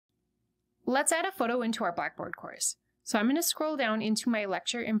let's add a photo into our Blackboard course. So I'm going to scroll down into my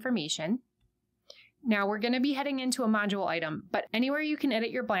lecture information. Now we're going to be heading into a module item, but anywhere you can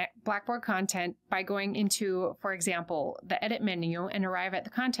edit your Blackboard content by going into, for example, the edit menu and arrive at the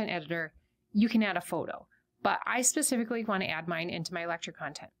content editor, you can add a photo. But I specifically want to add mine into my lecture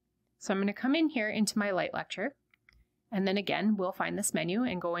content. So I'm going to come in here into my light lecture, and then again, we'll find this menu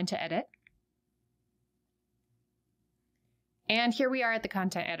and go into edit. And here we are at the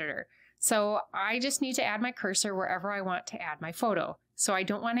content editor. So I just need to add my cursor wherever I want to add my photo. So I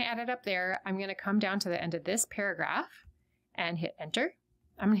don't want to add it up there. I'm going to come down to the end of this paragraph and hit enter.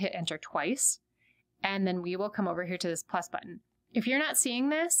 I'm going to hit enter twice, and then we will come over here to this plus button. If you're not seeing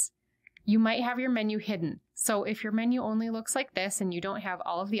this, you might have your menu hidden. So if your menu only looks like this and you don't have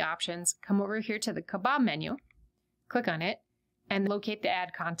all of the options, come over here to the kebab menu, click on it, and locate the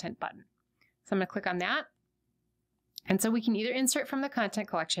add content button. So I'm going to click on that. And so we can either insert from the content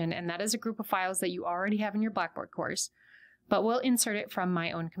collection, and that is a group of files that you already have in your Blackboard course, but we'll insert it from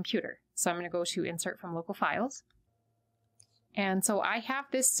my own computer. So I'm going to go to insert from local files. And so I have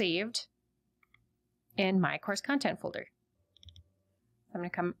this saved in my course content folder. I'm going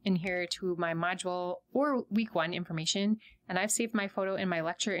to come in here to my module or week 1 information, and I've saved my photo in my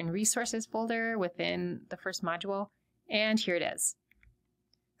lecture and resources folder within the first module, and here it is.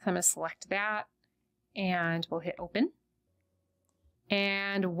 So I'm going to select that, and we'll hit open.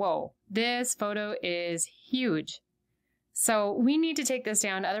 And whoa, this photo is huge. So we need to take this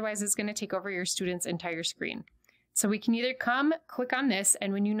down, otherwise it's going to take over your student's entire screen. So we can either come click on this,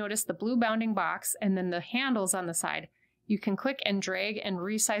 and when you notice the blue bounding box and then the handles on the side, you can click and drag and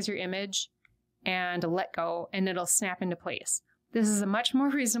resize your image and let go, and it'll snap into place. This is a much more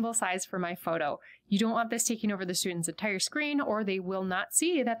reasonable size for my photo. You don't want this taking over the student's entire screen, or they will not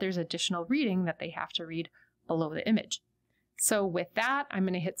see that there's additional reading that they have to read below the image. So with that, I'm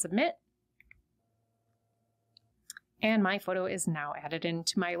going to hit submit. And my photo is now added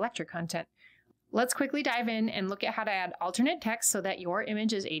into my lecture content. Let's quickly dive in and look at how to add alternate text so that your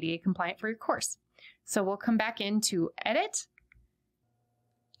image is ADA compliant for your course. So we'll come back into edit.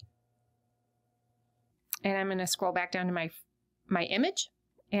 And I'm going to scroll back down to my image.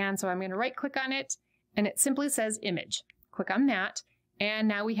 And so I'm going to right click on it, and it simply says image. Click on that. And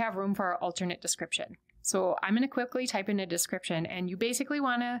now we have room for our alternate description. So I'm going to quickly type in a description, and you basically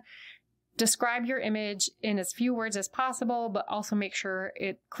want to describe your image in as few words as possible, but also make sure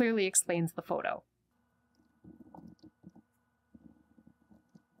it clearly explains the photo.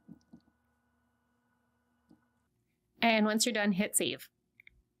 And once you're done, hit save.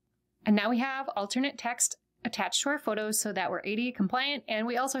 And now we have alternate text attached to our photos so that we're ADA compliant, and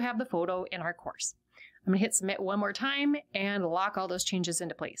we also have the photo in our course. I'm going to hit submit one more time and lock all those changes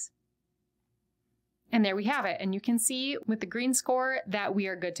into place. And there we have it. And you can see with the green score that we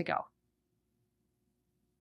are good to go.